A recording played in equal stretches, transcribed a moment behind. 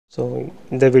So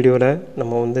இந்த வீடியோவில்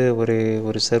நம்ம வந்து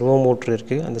ஒரு செர்வோ மோட்ரு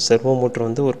இருக்குது. அந்த செர்வோ மோட்ரு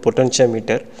வந்து ஒரு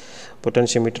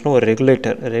பொட்டன்ஷியோமீட்டர்னு ஒரு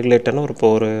ரெகுலேட்டர்னு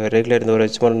ஒரு ரெகுலேட்டர் இந்த ஒரு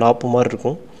சும்மா நாப்பு மாதிரி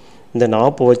இருக்கும். இந்த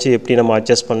நாப்பு வச்சு எப்படி நம்ம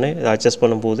அட்ஜஸ்ட்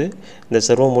பண்ணும்போது இந்த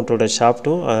செர்வோ மோட்டரோட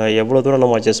ஷாஃப்ட்டும் எவ்வளோ தூரம்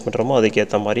நம்ம அட்ஜஸ்ட் பண்ணுறோமோ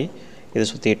அதுக்கேற்ற மாதிரி இது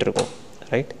சுற்றிட்டு இருக்கும்.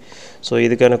 ரைட். ஸோ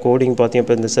இதுக்கான கோடிங் பார்த்தீங்க.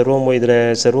 இப்போ இந்த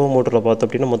செர்வோ மோட்டரில் பார்த்தோம்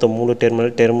அப்படின்னா மொத்தம் 3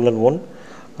 terminal 1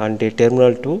 and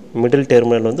terminal 2, middle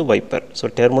terminal வந்து வைப்பர். ஸோ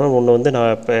டெர்மினல் 1 வந்து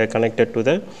நான் connected to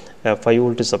the 5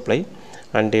 volt supply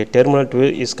and terminal 2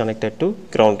 is connected to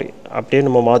ground. அப்படியே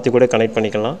நம்ம மாற்றி கூட கனெக்ட்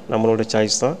பண்ணிக்கலாம், நம்மளோட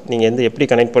சாய்ஸ் தான். நீங்கள் எப்படி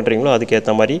கனெக்ட் பண்ணுறீங்களோ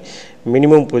அதுக்கேற்ற மாதிரி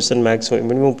மினிமம் பொசிஷன்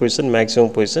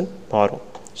மேக்ஸிமம் பொசிஷன் மாறும்.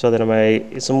 ஸோ அதை நம்ம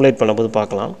சிமுலேட் பண்ணும்போது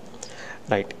பார்க்கலாம்.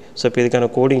 ரைட். ஸோ இப்போ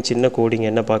இதுக்கான சின்ன கோடிங்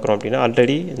என்ன பார்க்குறோம் அப்படின்னா,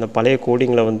 ஆல்ரெடி இந்த பழைய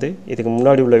கோடிங்கில் வந்து இதுக்கு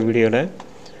முன்னாடி உள்ள வீடியோவில்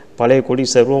பழைய கோடிங்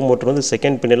செர்வோ மோட்டர் வந்து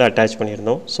செகண்ட் பின்னில் அட்டாச்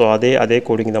பண்ணியிருந்தோம். ஸோ அதே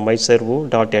கோடிங் தான்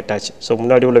myservo.attach. ஸோ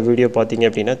முன்னாடி உள்ள வீடியோ பார்த்தீங்க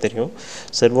அப்படின்னா தெரியும்.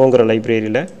 செர்வோங்கிற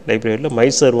லைப்ரரியில்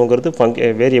myservoங்கிறது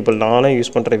வேரியபிள், நானே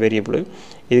யூஸ் பண்ணுற வேரியபிள்.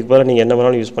 இதுக்கு பதிலாக நீங்கள் என்ன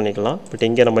வேணாலும் யூஸ் பண்ணிக்கலாம். பட்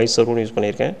இங்கே நான் myservoன்னு யூஸ்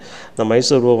பண்ணியிருக்கேன். இந்த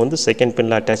myservo வந்து செகண்ட்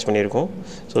பின்னில் அட்டாச் பண்ணியிருக்கோம்.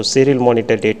 ஸோ சீரியல்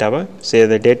மானிட்டர்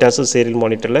டேட்டாஸை சீரியல்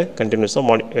மானிட்டரில் கண்டினியூஸாக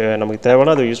நமக்கு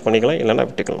தேவைன்னா அதை யூஸ் பண்ணிக்கலாம், இல்லைன்னா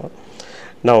விட்டுக்கலாம்.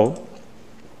 நான்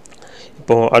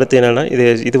இப்போது அடுத்து என்னென்னா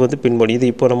இது வந்து பின்மோடி. இது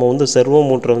இப்போ நம்ம வந்து செர்வோ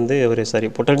மோட்டர் வந்து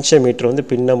பொட்டன்ஷியோமீட்டர் வந்து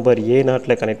பின் நம்பர்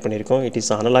A0 கனெக்ட் பண்ணியிருக்கோம். It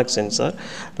is analogue sensor.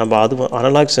 நம்ம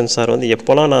அனலாக் சென்சார் வந்து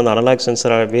எப்போல்லாம் நான் அந்த அனலாக்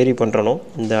சென்சாரை வேரி பண்ணுறனோ,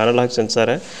 இந்த அனலாக்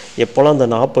சென்சாரை எப்போல்லாம் அந்த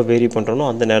நாப்பை வேரி பண்ணுறனோ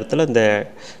அந்த நேரத்தில் இந்த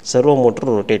செர்வோ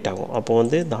மோட்டர் ரொட்டேட் ஆகும். அப்போ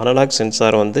வந்து இந்த அனலாக்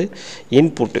சென்சார் வந்து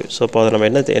இன்புட்டு. ஸோ இப்போ அதை நம்ம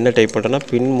என்ன டைப் பண்ணுறோன்னா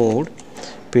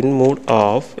பின் mode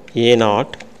of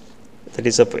A0, that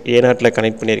is A0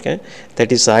 connect பண்ணியிருக்கேன்.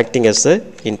 that is acting as a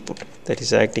input.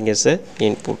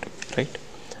 Right.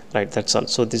 That's all.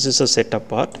 So this is a setup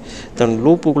part. then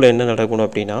லூப்புக்குள்ளே என்ன நடக்கணும்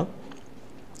அப்படின்னா,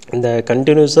 இந்த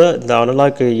கண்டினியூஸாக இந்த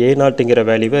அனலாக் A0ங்கிற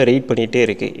வேல்யூவை ரீட் பண்ணிகிட்டே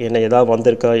இருக்குது. என்ன எதாவது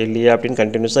வந்திருக்கா இல்லையா அப்படின்னு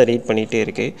கண்டினியூஸாக ரீட் பண்ணிகிட்டே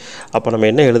இருக்குது. அப்போ நம்ம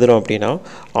என்ன எழுதுகிறோம் அப்படின்னா,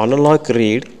 அனலாக்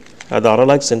ரீட், அது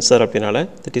அனலாக் சென்சார் அப்படின்னால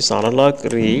that is analogue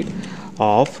read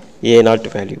of A0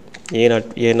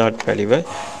 வேல்யூவை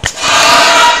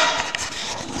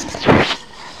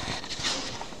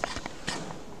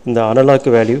இந்த அனலாக்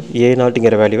வேல்யூ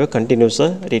A0ங்கிற வேல்யூவை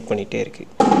கண்டினியூஸாக ரீட் பண்ணிகிட்டே இருக்குது.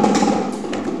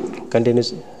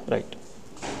 ரைட்.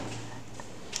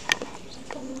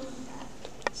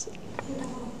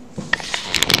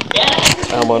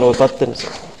 ஆமாம், ஒரு 10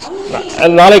 நிமிஷம்.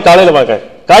 நாளைக்கு காலையில் வாங்க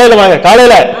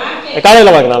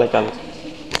நாளைக்கு காலையில்.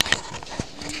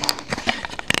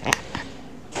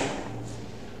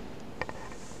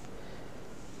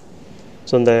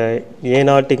 ஸோ இந்த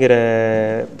A0ங்கிற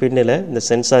பின்னில் இந்த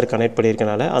சென்சார் கனெக்ட்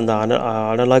பண்ணியிருக்கனால அந்த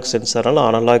analogue சென்சாரால்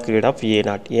analogue read of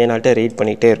A0 read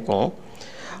பண்ணிகிட்டே இருக்கும்.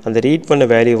 அந்த ரீட் பண்ண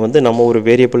வேல்யூ வந்து நம்ம ஒரு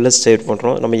வேரியபிளில் ஸ்டேட்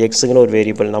பண்ணுறோம். நம்ம எக்ஸுக்குன்னு ஒரு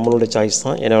வேரியபிள், நம்மளோட சாய்ஸ்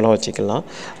தான், என்ன வேணால் வச்சுக்கலாம்.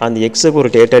 அந்த எக்ஸுக்கு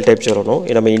ஒரு டேட்டா டைப் சொல்லணும்.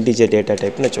 நம்ம இன்டிஜர் டேட்டா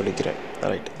டைப்னு நான் சொல்லிக்கிறேன்.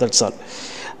 ரைட். That's all.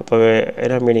 அப்போ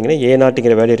என்ன மீனிங்னா,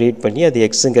 A0ங்கிற வேல்யூ ரீட் பண்ணி அது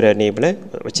எக்ஸுங்கிற நேமில்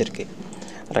வச்சுருக்கு.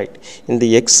 ரைட். இந்த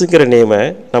எக்ஸுங்கிற நேமை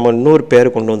நம்ம இன்னொரு பேர்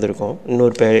கொண்டு வந்திருக்கோம்.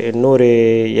 இன்னொரு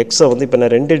எக்ஸை வந்து இப்போ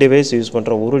நான் 2 டிவைஸ் யூஸ்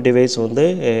பண்ணுறேன். ஒரு டிவைஸ் வந்து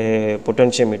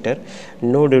பொட்டன்ஷியோமீட்டர்,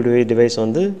 இன்னொரு டிவைஸ்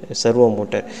வந்து செர்வோ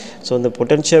மோட்டர். ஸோ இந்த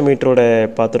பொட்டன்ஷியோமீட்டரோட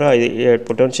பார்த்தோன்னா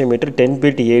பொட்டன்ஷியோமீட்டர் 10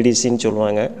 பிட் ஏடிசின்னு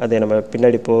சொல்லுவாங்க. அதை நம்ம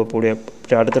பின்னாடி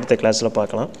அடுத்தடுத்த கிளாஸில்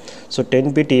பார்க்கலாம். ஸோ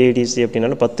 10 பிட் ஏடிசி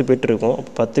அப்படின்னா 10 பிட் இருக்கும்.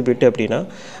 10 பிட் அப்படின்னா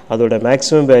அதோட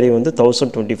மேக்ஸிமம் வேல்யூ வந்து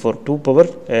 1024,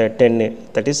 2^10,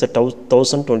 தட் இஸ்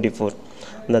 1024.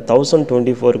 அந்த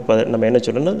 1024க்கு நம்ம என்ன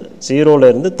சொல்லணும்னா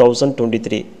 0லேருந்து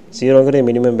 1023. 0ங்கிற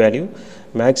minimum value,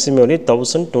 maximum value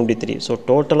 1023. So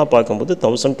டோட்டலாக பார்க்கும்போது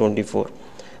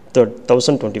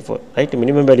 1024. Right.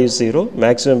 Minimum value 0,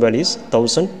 maximum value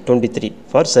 1023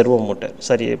 for servo motor,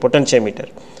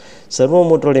 potentiometer. Servo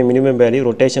மோட்டருடைய minimum value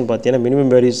rotation பார்த்தீங்கன்னா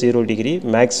minimum value 0 degree,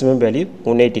 maximum value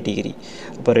 180 degree.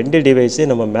 அப்போ 2 டிவைஸே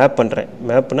நம்ம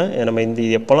மேப்னா நம்ம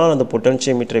எப்போல்லாம் அந்த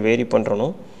பொட்டன்ஷியோமீட்டரை வேரி பண்ணுறனோ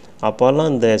அப்போல்லாம்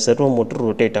இந்த செர்வோ மோட்டர்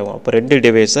ரொட்டேட் ஆகும். அப்போ 2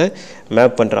 டிவைஸை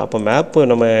மேப் பண்ணுறோம். அப்போ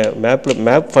நம்ம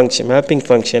மேப்பிங்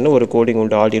ஃபங்க்ஷன் ஒரு கோடிங்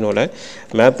உண்டு ஆர்டினோவில்.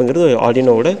 மேப்புங்கிறது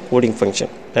ஆர்டினோவோட கோடிங்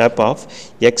ஃபங்க்ஷன். மேப் ஆஃப்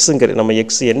எக்ஸுங்கிறது நம்ம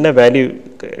எக்ஸ் என்ன வேல்யூ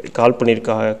கால்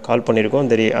பண்ணியிருக்கோம்,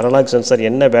 இந்த அனலாக் சென்சார்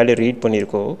என்ன வேல்யூ ரீட்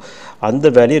பண்ணியிருக்கோ அந்த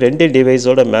வேல்யூ 2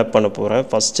 டிவைஸோட மேப் பண்ண போகிறேன்.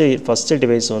 ஃபஸ்ட்டு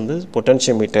டிவைஸ் வந்து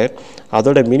பொட்டன்ஷியோமீட்டர்,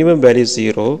 அதோட மினிமம் வேல்யூ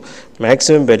 0,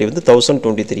 மேக்ஸிமம் வேல்யூ வந்து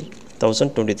 1023.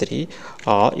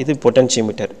 இது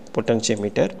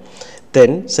பொட்டன்ஷியோமீட்டர்.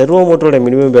 தென் servo மோட்டரோட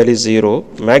minimum value 0,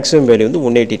 maximum value வந்து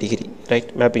 180 டிகிரி. ரைட்.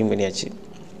 மேப்பிங் பண்ணியாச்சு.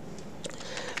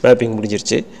 மேப்பிங்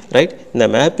முடிஞ்சிருச்சு. ரைட். இந்த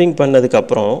மேப்பிங்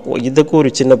பண்ணதுக்கப்புறம் இதுக்கு ஒரு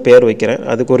சின்ன பேர் வைக்கிறேன்,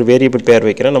 அதுக்கு ஒரு வேரியபிள் பேர்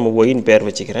வைக்கிறேன், நம்ம ஒய்ன்னு பேர்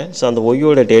வச்சுக்கிறேன். ஸோ அந்த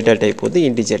ஒய்யோட டேட்டா டைப் வந்து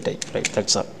integer type. Right.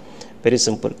 That's all. very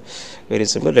simple, very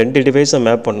simple. ரெண்டு டிவைஸை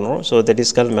மேப் பண்ணுறோம். So that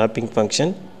is call mapping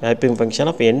function. Mapping function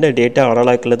அப்போ என்ன டேட்டா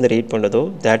அனலாக்லேருந்து ரீட் பண்ணுறதோ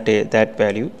that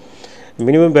வேல்யூ.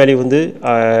 மினிமம் வேல்யூ வந்து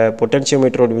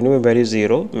பொட்டன்ஷியோமீட்டரோட மினிமம் வேல்யூ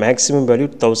 0, மேக்ஸிமம் வேல்யூ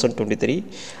 1023.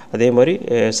 அதே மாதிரி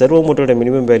சர்வோமீட்டரோட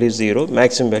minimum value 0,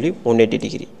 maximum value 180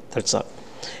 degree. That's all.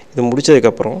 இது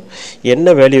முடிச்சதுக்கப்புறம்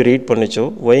என்ன வேல்யூ ரீட் பண்ணிச்சோ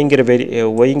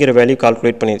ஒய்ங்கிற வேல்யூ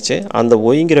கால்குலேட் பண்ணிடுச்சு. அந்த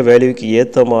ஒய்ங்கிற வேல்யூக்கு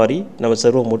ஏற்ற மாதிரி நம்ம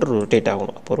சர்வோ மோட்டர் ரொட்டேட்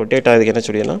ஆகணும். அப்போ ரொட்டேட் ஆகுதுக்கு என்ன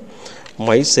சொல்லிடலாம்,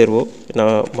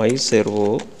 my servo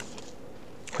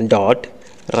dot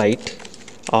right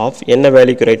of என்ன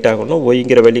வேல்யூக்கு ரைட் ஆகணும்,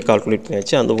 ஒய்ங்கிற வேல்யூ கால்குலேட்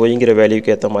பண்ணியாச்சு. அந்த ஒய்ங்கிற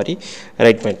வேல்யூக்கு ஏற்ற மாதிரி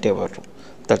ரைட் பண்ணிட்டே வரும்.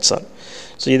 That's all.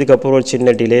 ஸோ இதுக்கப்புறம் ஒரு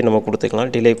சின்ன டிலே நம்ம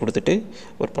கொடுத்துக்கலாம். டிலே கொடுத்துட்டு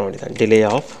ஒர்க் பண்ண வேண்டியதான்.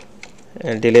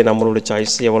 டிலே நம்மளோட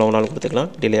சாய்ஸ் எவ்வளோ வேணாலும்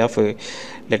கொடுத்துக்கலாம். Delay of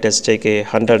latest take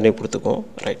 100 கொடுத்துக்கோம்.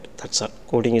 Right, that's all.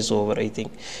 Coding is over. I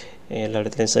think எல்லா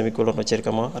இடத்துலையும் செமிகோலன்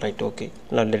வச்சுருக்கோமா? Right, okay.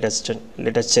 நான்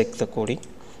latest check the coding.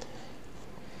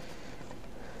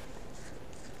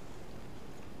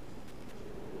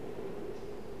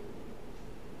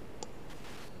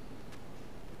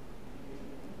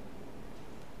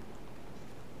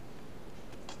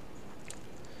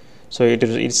 So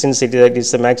since it is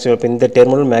the maximum, இப்போ இந்த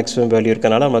டெர்மினல் மேக்ஸிமம் வேல்யூ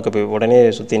இருக்கனால நமக்கு இப்போ உடனே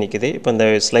சுற்றி நிற்குது. இப்போ இந்த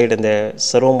ஸ்லைடு இந்த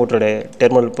சர்வோ மோட்டரோட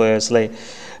டெர்மினல்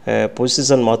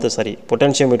பொசிஷன்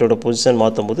பொட்டன்ஷியோமீட்டரோட பொசிஷன்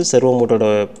மாற்றும் போது சர்வோ மோட்டரோட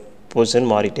பொசிஷன்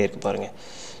மாறிட்டே இருக்குது பாருங்கள்.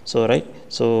 ஸோ ரைட்,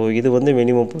 ஸோ இது வந்து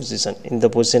மினிமம் பொசிஷன், இந்த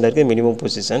பொசிஷனில் இருக்குது மினிமம்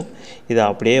பொசிஷன். இதை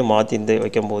அப்படியே மாற்றி இந்த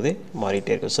வைக்கும்போது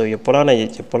மாறிட்டே இருக்குது. ஸோ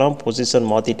எப்போலாம் பொசிஷன்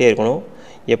மாற்றிட்டே இருக்கணும்,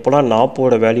 எப்போலாம்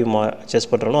நாப்போட வேல்யூ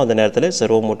அட்ஜஸ்ட் பண்ணுறனோ அந்த நேரத்தில்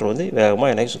சர்வோ மோட்டர் வந்து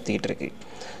வேகமாக எனக்கு சுற்றிக்கிட்டு இருக்குது.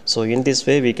 So in this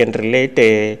way we can relate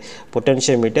a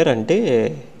potentiometer and a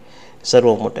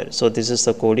servo motor. So this is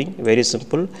the coding, very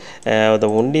simple. The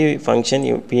only function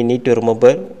we need to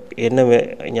remember என்ன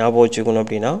ஞாபகம் வச்சுக்கணும்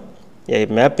அப்படின்னா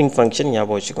மேப்பிங் ஃபங்க்ஷன்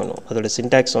ஞாபகம் வச்சுக்கணும். அதோட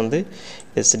சின்டாக்ஸ் வந்து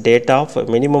is data off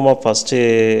minimum of first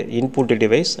input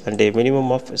device and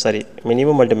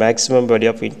minimum and maximum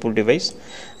value of input device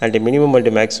and minimum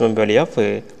and maximum value of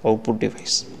output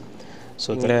device.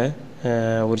 So இதில்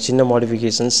ஒரு சின்ன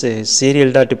மாடிஃபிகேஷன்ஸ்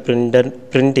சீரியல் டாட்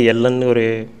பிரிண்ட் எல்ன்னு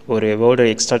ஒரு word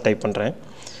extra type பண்ணுறேன்.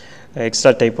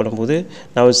 Extra type பண்ணும்போது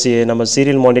நம்ம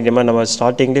serial monitor நம்ம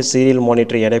ஸ்டார்டிங்லேயே serial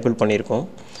monitor enable பண்ணியிருக்கோம்.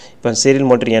 இப்போ சீரியல்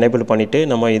மானிட்டர் எனேபிள் பண்ணிவிட்டு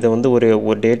நம்ம இதை வந்து ஒரு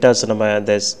டேட்டாஸ் நம்ம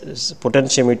அந்த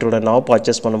பொட்டன்ஷியோமீட்டரோட நாப்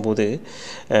அட்ஜஸ்ட் பண்ணும்போது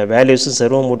வேல்யூஸும்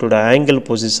சர்வோ மோட்டரோட ஆங்கிள்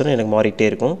பொசிஷனும் எனக்கு மாறிட்டே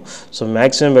இருக்கும். ஸோ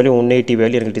மேக்ஸிமம் வேல்யூ 180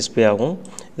 வேல்யூ எனக்கு டிஸ்பிளே ஆகும்.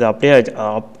 இது அப்படியே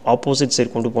ஆப்போசிட்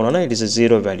சைடு கொண்டு போனோன்னா இட் இஸ்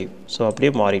 0 வேல்யூ. ஸோ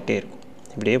அப்படியே மாறிட்டே இருக்கும்.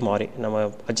 இப்படியே நம்ம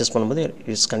அட்ஜஸ்ட் பண்ணும்போது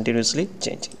it's continuously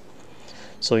changing.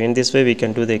 So in this way we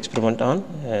can do the experiment on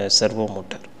servo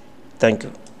motor. Thank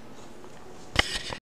you.